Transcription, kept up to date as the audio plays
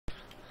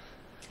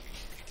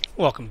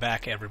Welcome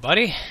back,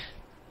 everybody.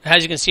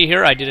 As you can see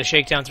here, I did a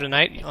shakedown through the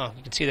night. Oh,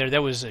 you can see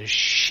there was a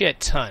shit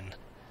ton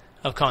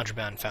of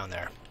contraband found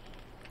there.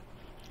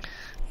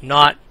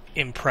 Not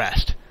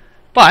impressed.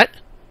 But,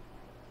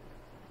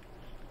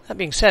 that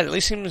being said, at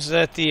least seems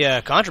that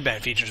the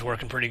contraband feature is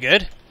working pretty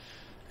good. And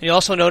you'll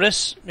also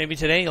notice, maybe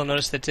today, you'll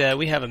notice that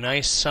we have a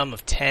nice sum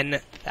of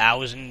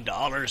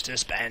 $10,000 to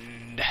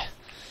spend.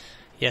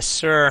 Yes,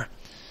 sir.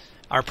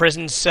 Our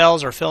prison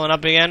cells are filling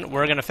up again.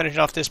 We're going to finish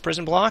off this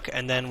prison block,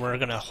 and then we're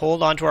going to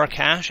hold on to our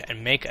cash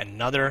and make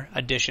another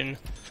addition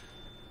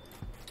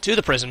to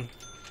the prison,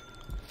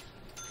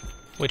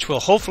 which will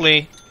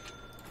hopefully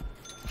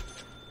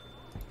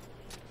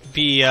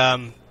be,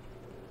 the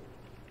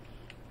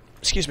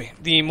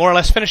more or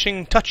less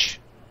finishing touch.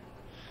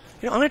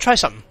 You know, I'm going to try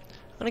something.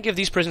 I'm going to give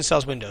these prison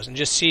cells windows and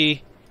just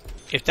see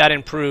if that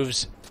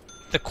improves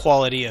the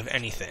quality of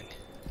anything.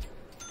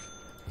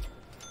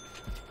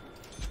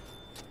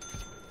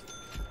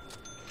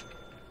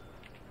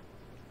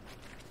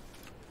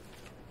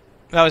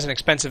 That was an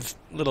expensive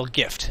little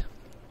gift.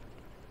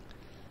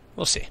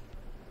 We'll see.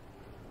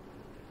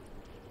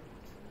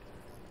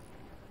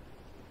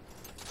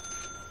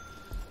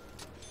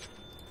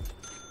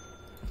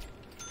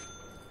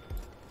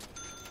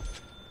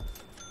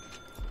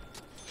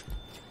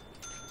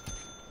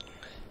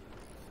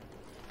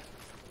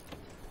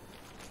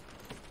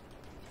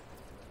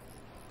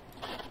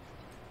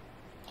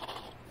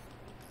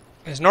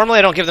 Because normally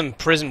I don't give them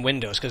prison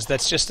windows, because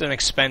that's just an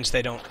expense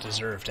they don't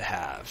deserve to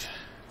have.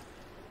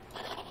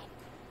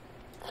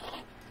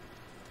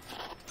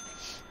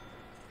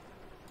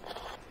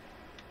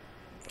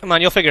 Come on,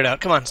 you'll figure it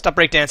out. Come on, stop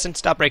breakdancing.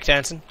 Stop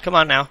breakdancing. Come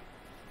on now.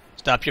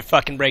 Stop your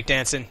fucking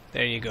breakdancing.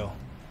 There you go.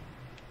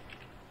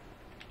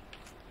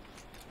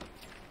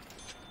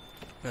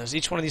 Now, does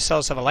each one of these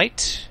cells have a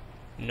light?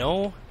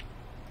 No.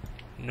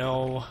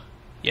 No.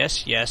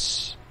 Yes,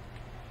 yes.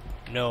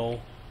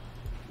 No.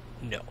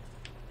 No.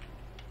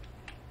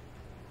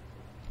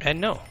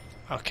 And no.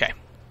 Okay.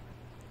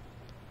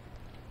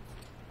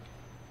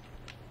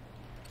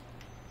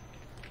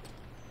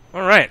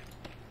 Alright.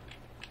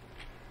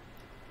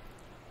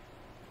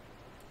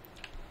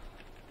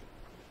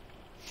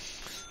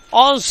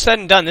 All said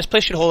and done, this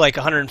place should hold like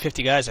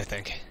 150 guys, I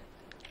think.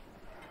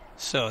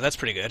 So, that's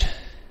pretty good.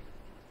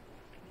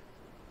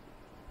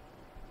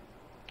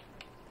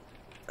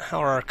 How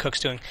are our cooks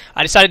doing?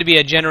 I decided to be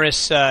a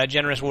generous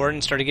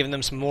warden, started giving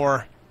them some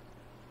more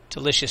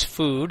delicious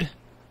food.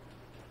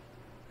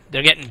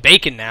 They're getting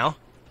bacon now.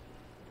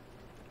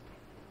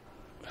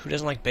 Who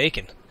doesn't like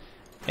bacon?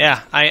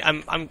 Yeah,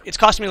 it's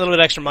costing me a little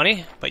bit extra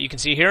money, but you can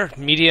see here,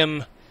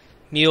 medium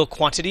meal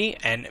quantity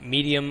and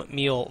medium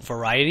meal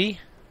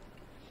variety.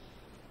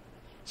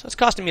 So it's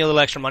costing me a little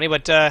extra money,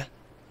 but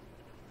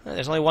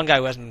there's only one guy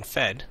who hasn't been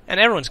fed. And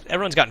everyone's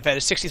gotten fed.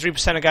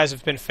 63% of guys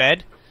have been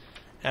fed.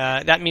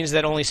 That means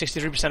that only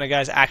 63% of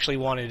guys actually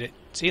wanted it.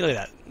 See, look at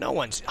that. No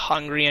one's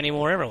hungry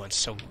anymore. Everyone's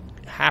so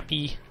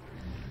happy.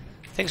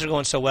 Things are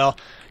going so well.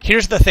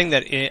 Here's the thing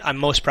that I'm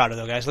most proud of,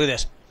 though, guys. Look at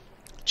this.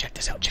 Check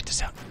this out. Check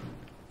this out.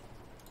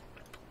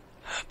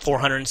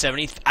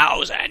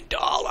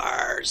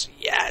 $470,000.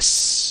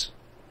 Yes.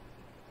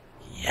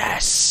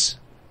 Yes.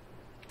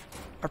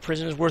 Our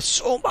prison is worth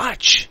so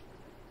much.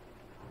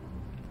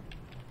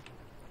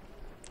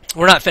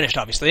 We're not finished,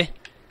 obviously.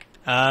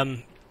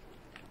 I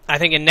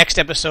think in next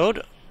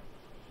episode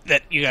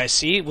that you guys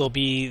see will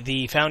be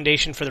the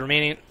foundation for the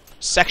remaining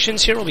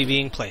sections here will be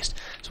being placed.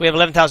 So we have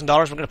 $11,000.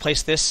 We're going to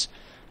place this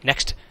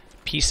next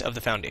piece of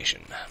the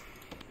foundation.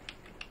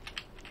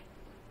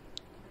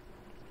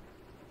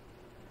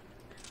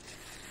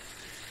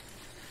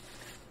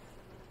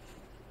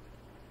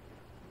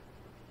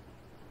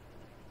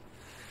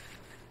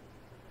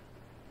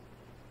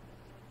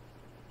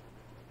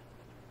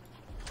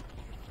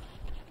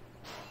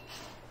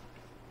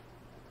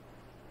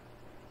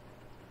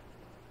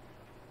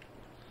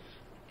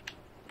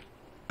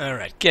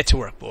 Alright, get to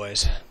work,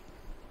 boys.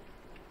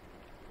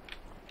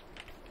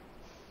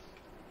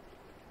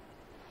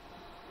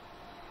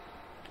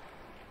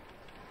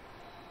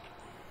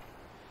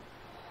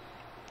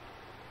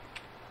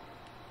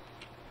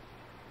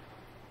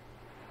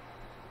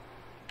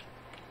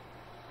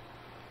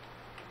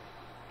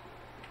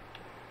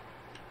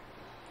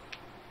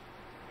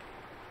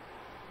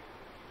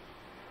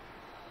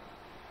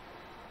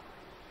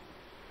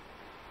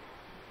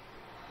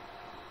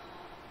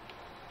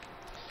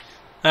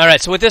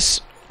 Alright, so with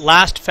this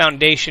last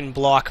foundation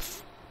block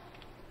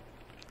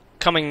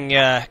coming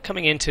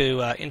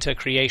into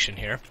creation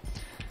here.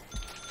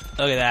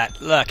 Look at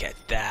that. Look at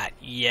that.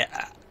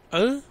 Yeah.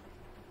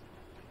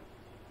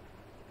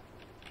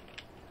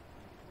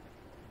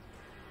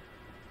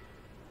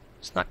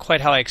 It's not quite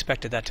how I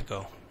expected that to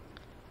go.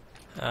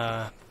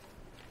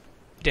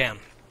 Damn.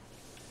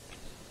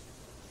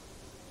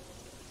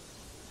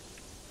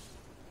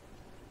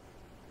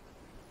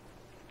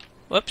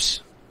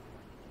 Whoops.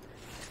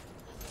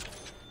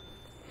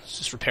 Let's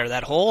just repair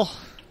that hole.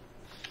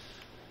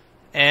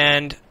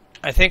 And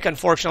I think,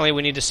 unfortunately,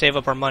 we need to save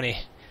up our money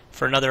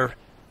for another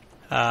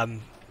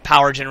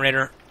power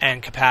generator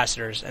and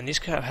capacitors. And these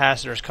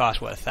capacitors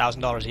cost, what,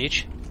 $1,000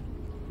 each?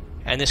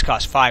 And this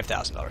costs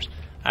 $5,000.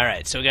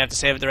 Alright, so we're going to have to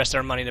save up the rest of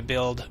our money to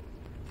build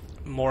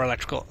more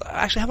electrical.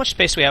 Actually, how much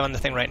space do we have on the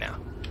thing right now?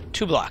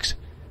 2 blocks.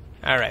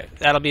 Alright,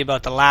 that'll be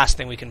about the last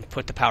thing we can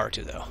put the power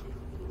to, though.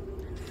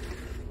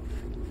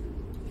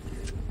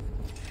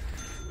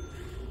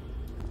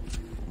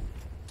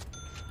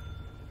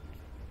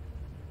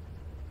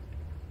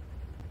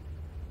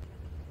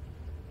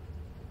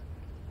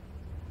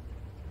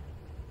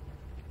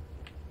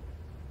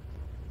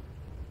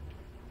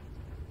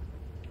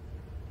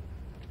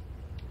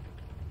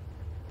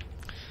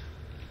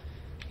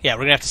 Yeah,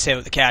 we're going to have to save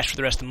up the cash for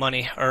the rest of the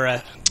money,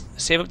 or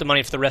save up the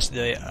money for the rest of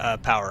the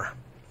power,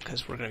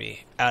 because we're going to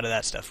be out of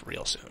that stuff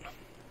real soon.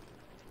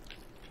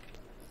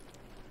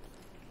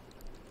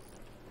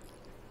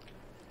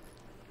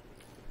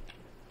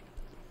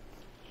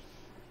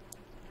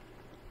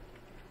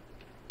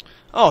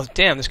 Oh,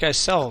 damn, this guy's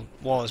cell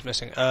wall is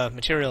missing.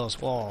 Materials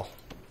wall.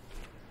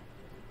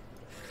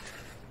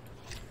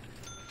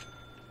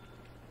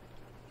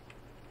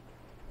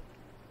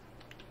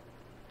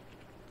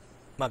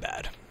 My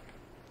bad.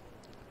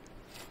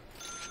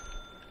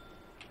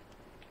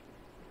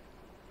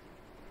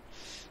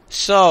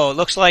 So,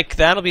 looks like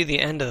that'll be the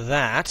end of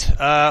that.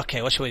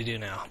 Okay, what should we do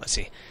now? Let's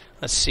see.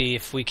 Let's see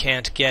if we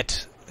can't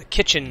get the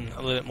kitchen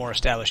a little bit more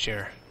established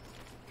here.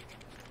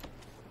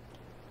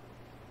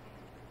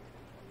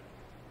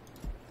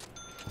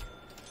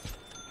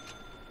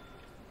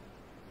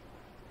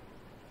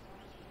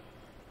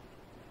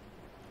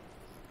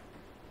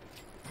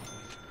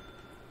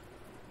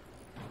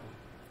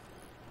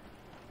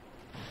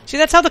 See,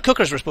 that's how the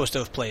cookers were supposed to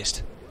have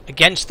placed.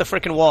 Against the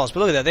frickin' walls.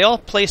 But look at that. They all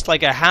placed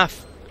like a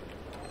half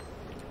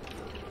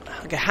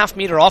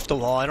meter off the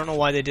wall. I don't know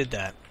why they did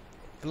that.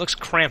 It looks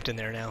cramped in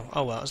there now.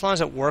 Oh well, as long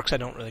as it works, I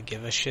don't really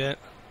give a shit.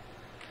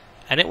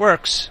 And it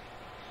works.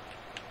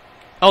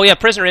 Oh yeah,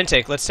 prisoner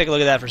intake. Let's take a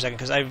look at that for a second,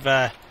 because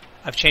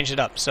I've changed it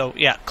up. So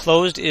yeah,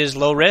 closed is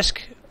low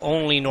risk,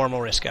 only normal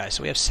risk guys.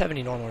 So we have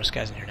 70 normal risk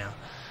guys in here now.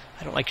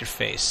 I don't like your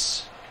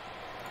face.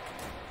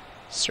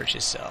 Search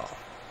his cell.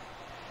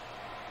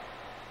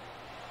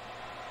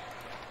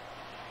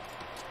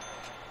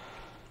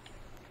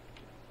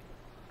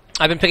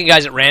 I've been picking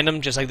guys at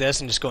random, just like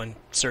this, and just going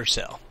search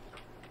cell.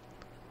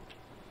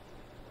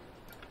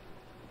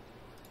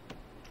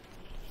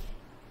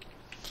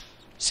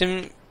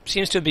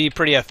 Seems to be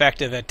pretty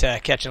effective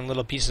at catching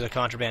little pieces of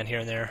contraband here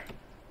and there.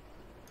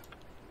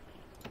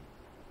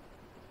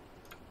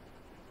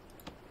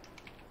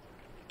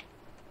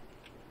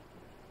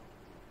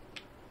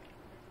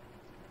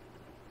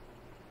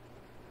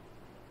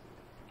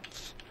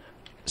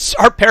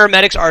 Our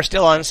paramedics are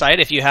still on site,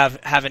 if you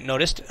haven't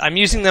noticed. I'm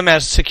using them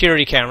as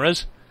security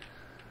cameras.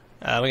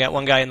 We got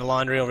one guy in the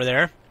laundry over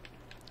there.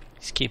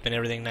 He's keeping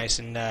everything nice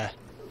and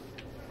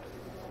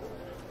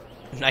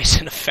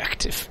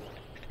effective.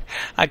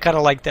 I kind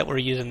of like that we're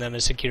using them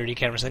as security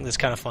cameras. I think that's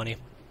kind of funny.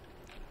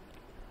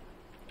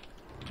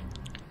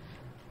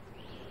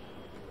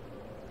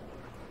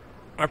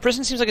 Our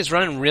prison seems like it's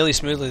running really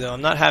smoothly, though.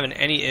 I'm not having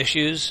any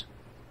issues.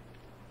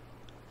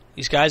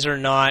 These guys are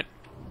not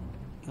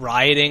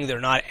rioting, they're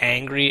not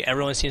angry,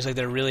 everyone seems like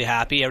they're really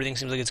happy, everything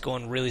seems like it's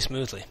going really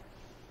smoothly.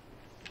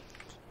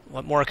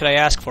 What more could I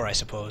ask for, I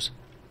suppose?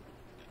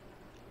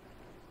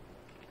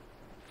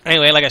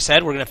 Anyway, like I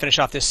said, we're going to finish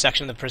off this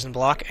section of the prison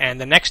block, and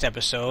the next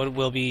episode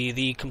will be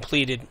the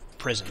completed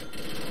prison.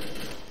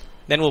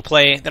 Then I'll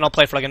play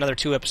for like another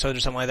 2 episodes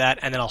or something like that,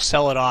 and then I'll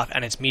sell it off,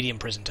 and it's medium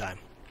prison time.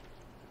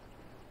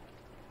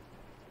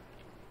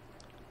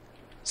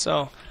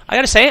 So, I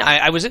gotta say,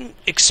 I wasn't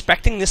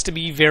expecting this to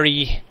be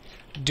very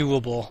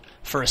doable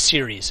for a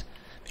series,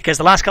 because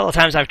the last couple of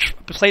times I've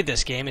played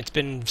this game, it's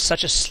been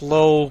such a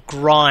slow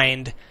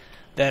grind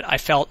that I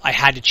felt I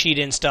had to cheat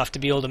in stuff to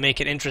be able to make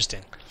it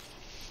interesting.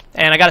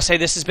 And I gotta say,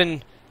 this has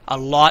been a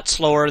lot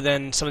slower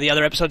than some of the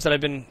other episodes that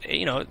I've been,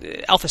 you know,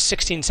 Alpha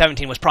 16,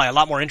 17 was probably a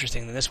lot more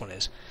interesting than this one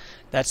is.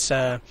 That's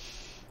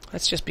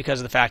just because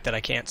of the fact that I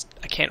can't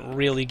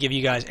really give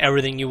you guys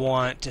everything you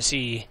want to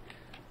see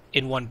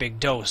in one big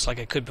dose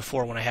like I could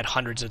before when I had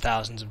hundreds of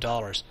thousands of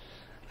dollars.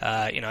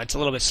 You know, it's a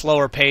little bit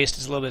slower paced,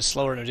 it's a little bit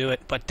slower to do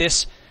it, but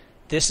this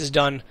is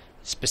done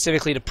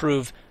specifically to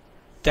prove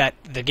that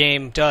the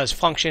game does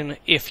function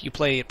if you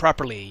play it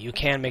properly. You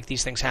can make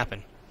these things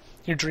happen.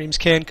 Your dreams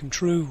can come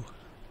true.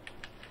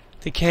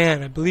 They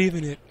can, I believe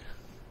in it.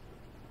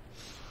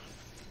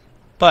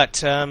 But,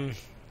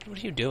 what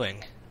are you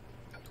doing?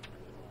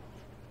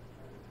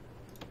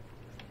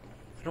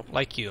 I don't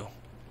like you.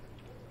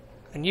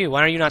 And you,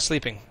 why are you not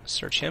sleeping?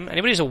 Search him.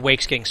 Anybody who's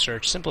awake's getting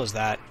searched. Simple as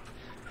that.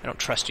 I don't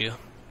trust you.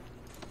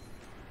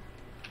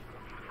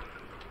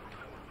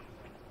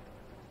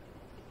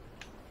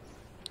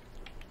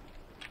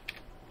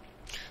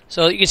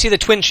 So you can see the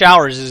twin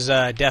showers is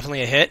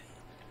definitely a hit.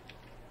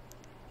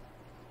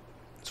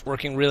 It's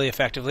working really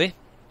effectively.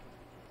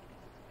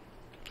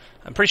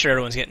 I'm pretty sure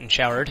everyone's getting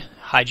showered.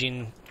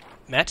 Hygiene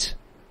met.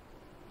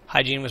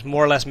 Hygiene was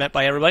more or less met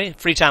by everybody.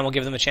 Free time will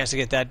give them a chance to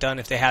get that done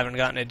if they haven't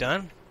gotten it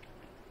done.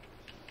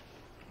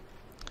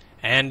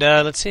 And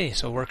let's see.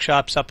 So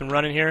workshop's up and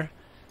running here.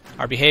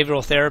 Our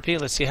behavioral therapy.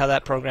 Let's see how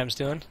that program's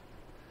doing.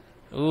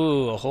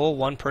 Ooh, a whole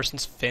one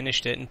person's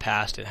finished it and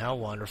passed it. How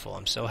wonderful.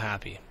 I'm so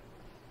happy.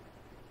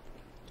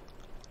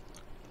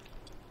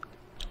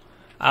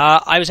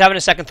 I was having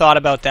a second thought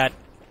about that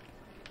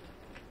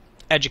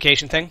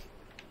education thing.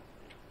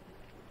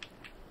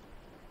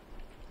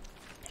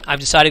 I've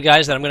decided,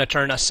 guys, that I'm going to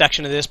turn a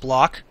section of this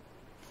block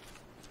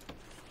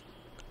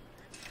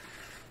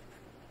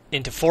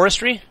into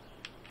forestry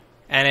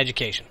and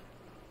education.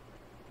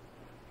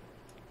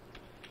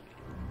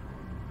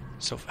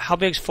 So how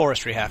big does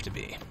forestry have to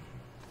be?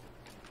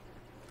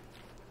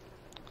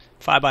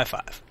 5 by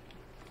 5.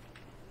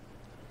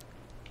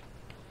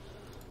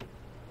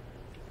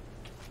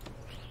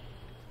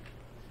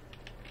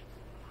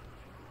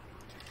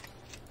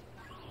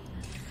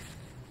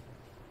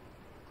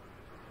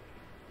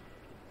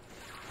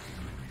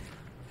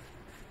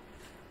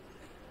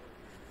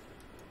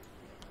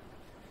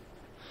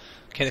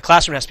 Okay, the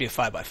classroom has to be a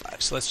 5 by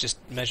 5, so let's just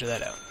measure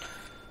that out.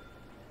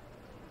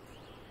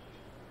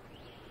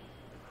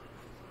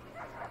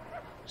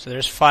 So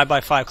there's 5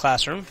 by 5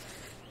 classroom.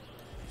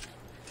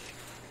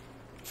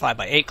 5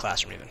 by 8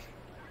 classroom even.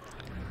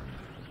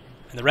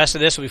 And the rest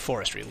of this will be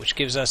forestry, which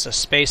gives us a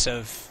space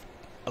of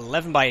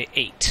 11 by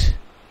 8.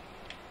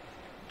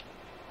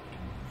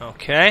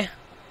 Okay.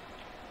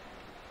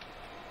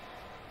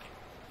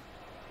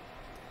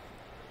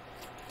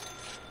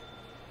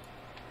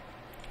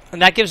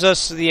 And that gives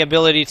us the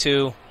ability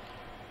to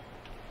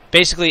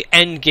basically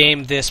end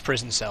game this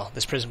prison cell,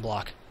 this prison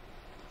block.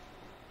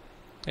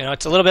 You know,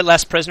 it's a little bit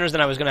less prisoners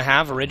than I was going to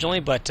have originally,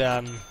 but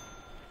I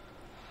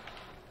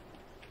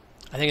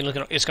think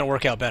it's going to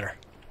work out better.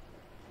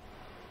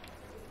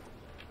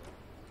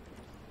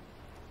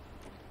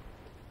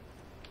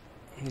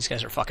 These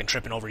guys are fucking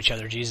tripping over each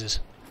other, Jesus.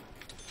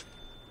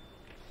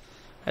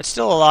 That's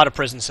still a lot of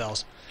prison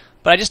cells,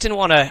 but I just didn't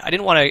want to. I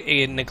didn't want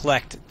to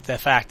neglect the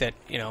fact that,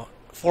 you know,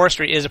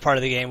 forestry is a part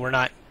of the game. We're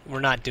not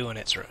doing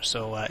it,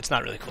 so it's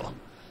not really cool.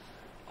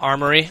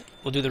 Armory.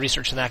 We'll do the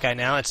research on that guy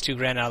now. It's $2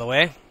 grand out of the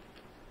way.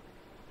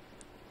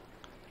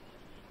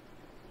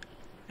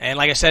 And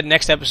like I said,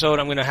 next episode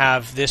I'm going to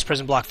have this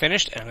prison block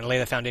finished, and I'm going to lay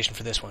the foundation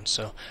for this one.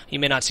 So you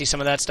may not see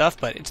some of that stuff,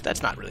 but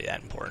that's not really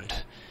that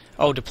important.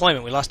 Oh,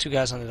 deployment. We lost 2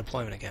 guys on the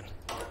deployment again.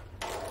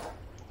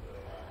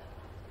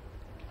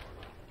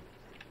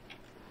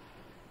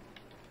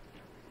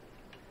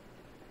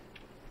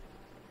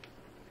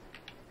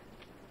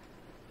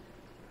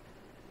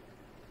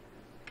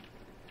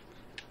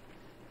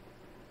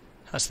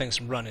 How's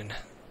things running?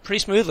 Pretty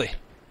smoothly,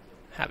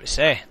 happy to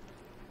say.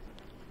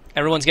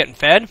 Everyone's getting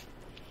fed.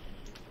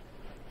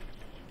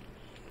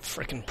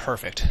 Freaking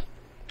perfect.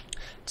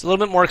 It's a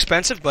little bit more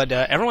expensive, but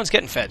everyone's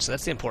getting fed, so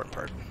that's the important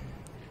part.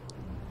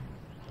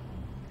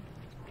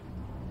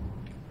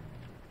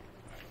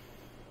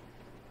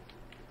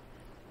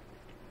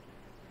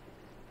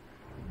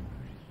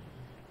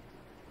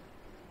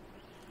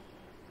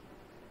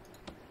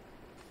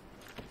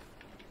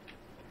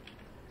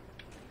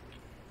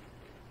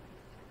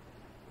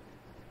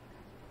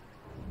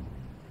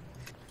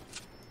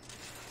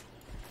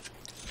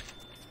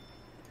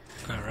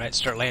 Alright,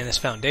 start laying this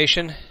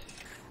foundation.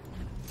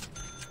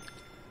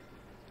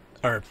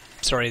 Or,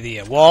 sorry,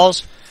 the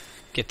walls.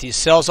 Get these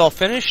cells all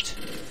finished.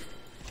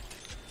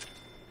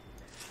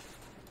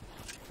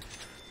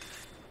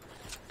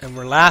 And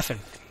we're laughing.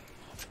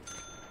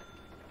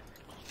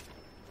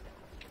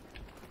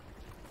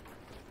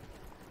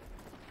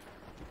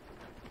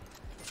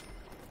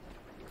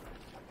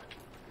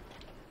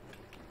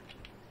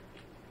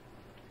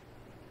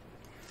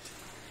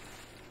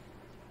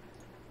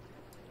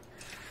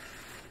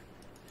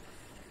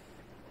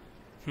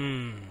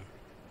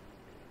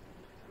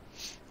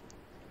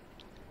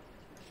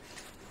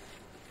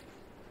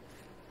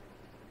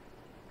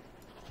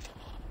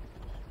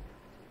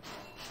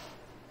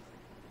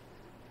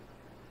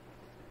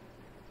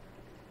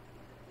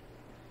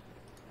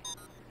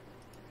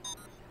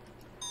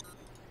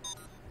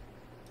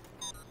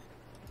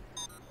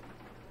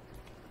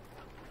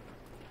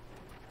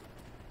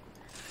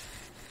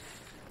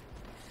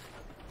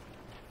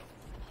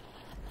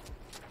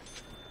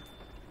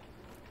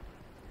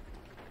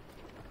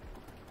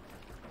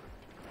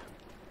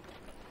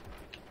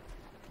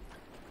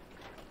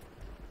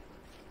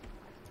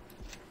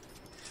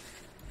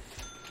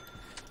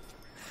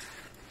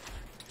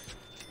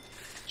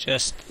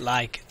 Just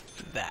like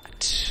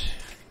that.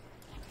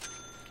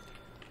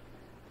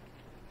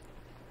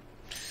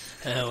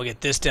 And we'll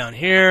get this down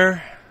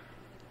here.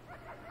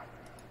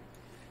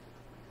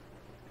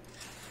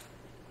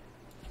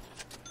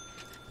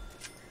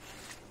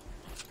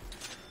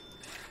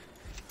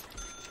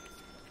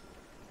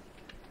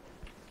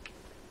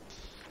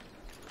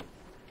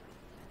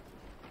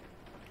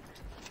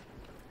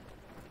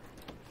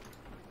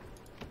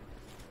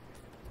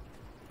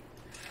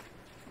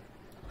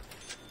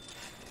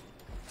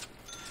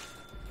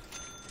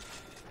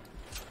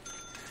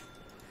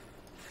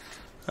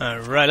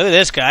 Alright, look at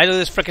this guy. Look at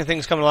this frickin'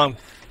 thing's coming along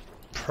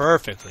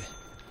perfectly.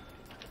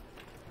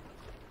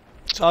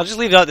 So I'll just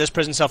leave out this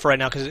prison cell for right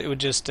now because it would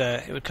just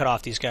it would cut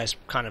off these guys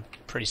kind of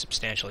pretty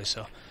substantially.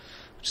 So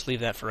just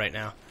leave that for right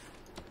now.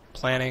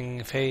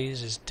 Planning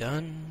phase is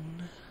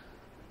done.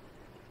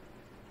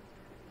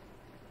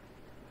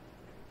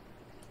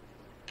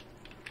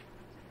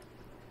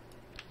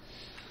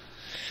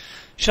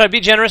 Should I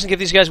be generous and give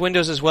these guys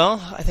windows as well?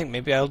 I think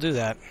maybe I'll do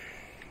that.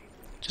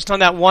 Just on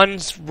that one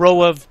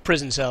row of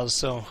prison cells,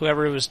 so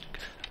whoever was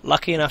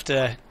lucky enough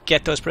to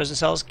get those prison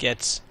cells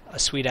gets a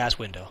sweet-ass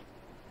window.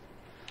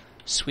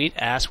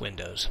 Sweet-ass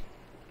windows.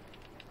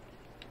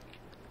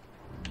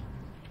 I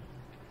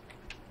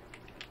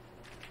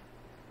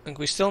think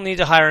we still need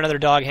to hire another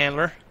dog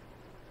handler,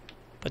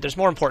 but there's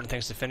more important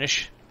things to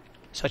finish,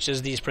 such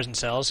as these prison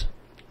cells.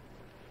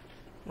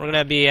 We're going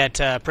to be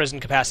at prison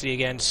capacity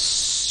again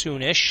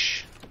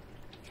soonish.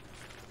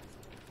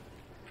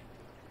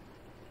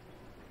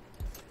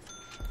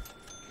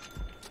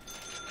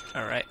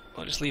 Alright,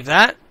 we'll just leave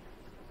that.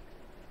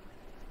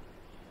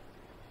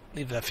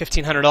 Leave the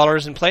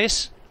 $1,500 in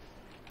place.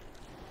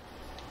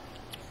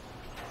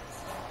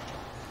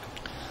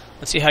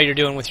 Let's see how you're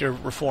doing with your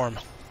reform.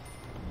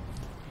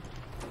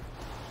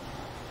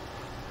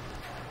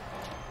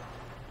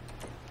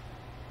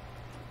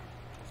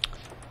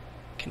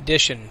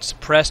 Condition,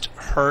 suppressed,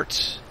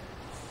 hurt,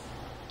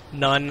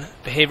 none.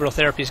 Behavioral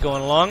therapy is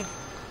going along.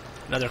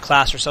 Another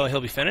class or so, he'll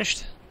be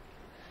finished.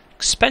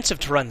 Expensive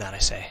to run that, I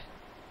say.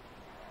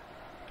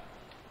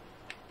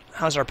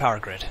 How's our power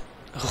grid?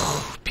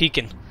 Oh,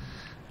 peaking.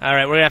 All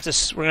right, we're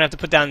gonna have to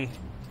put down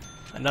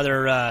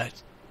another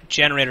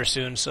generator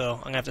soon. So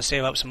I'm gonna have to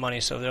save up some money.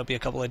 So there'll be a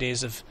couple of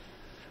days of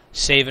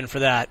saving for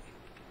that.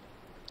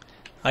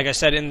 Like I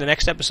said in the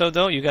next episode,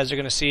 though, you guys are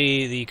gonna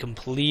see the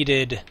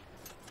completed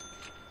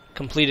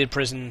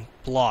prison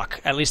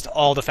block. At least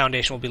all the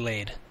foundation will be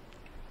laid.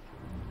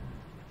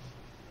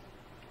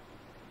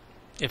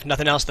 If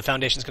nothing else, the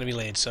foundation's gonna be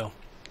laid. So.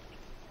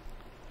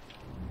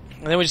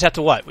 And then we just have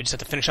to what? We just have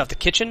to finish off the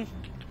kitchen,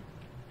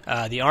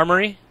 the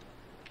armory,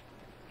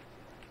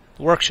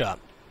 the workshop.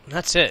 And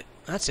that's it.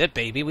 That's it,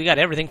 baby. We got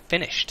everything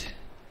finished.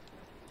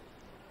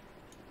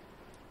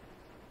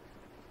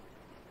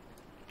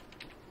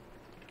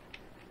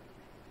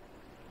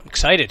 I'm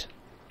excited.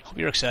 Hope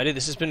you're excited.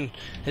 This has been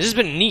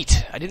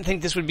neat. I didn't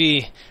think this would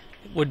be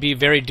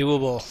very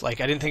doable.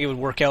 Like I didn't think it would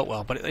work out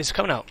well, but it's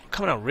coming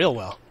out real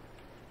well.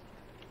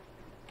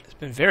 It's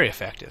been very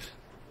effective.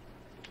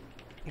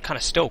 I'm kind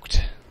of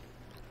stoked.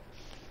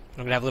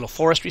 We're going to have a little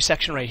forestry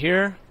section right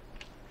here.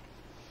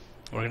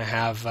 We're going to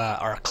have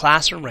our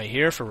classroom right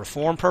here for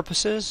reform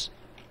purposes.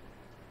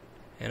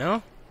 You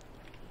know?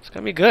 It's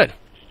going to be good.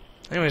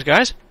 Anyways,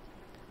 guys,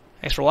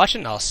 thanks for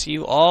watching. I'll see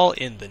you all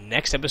in the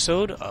next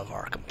episode of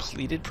our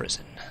completed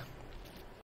prison.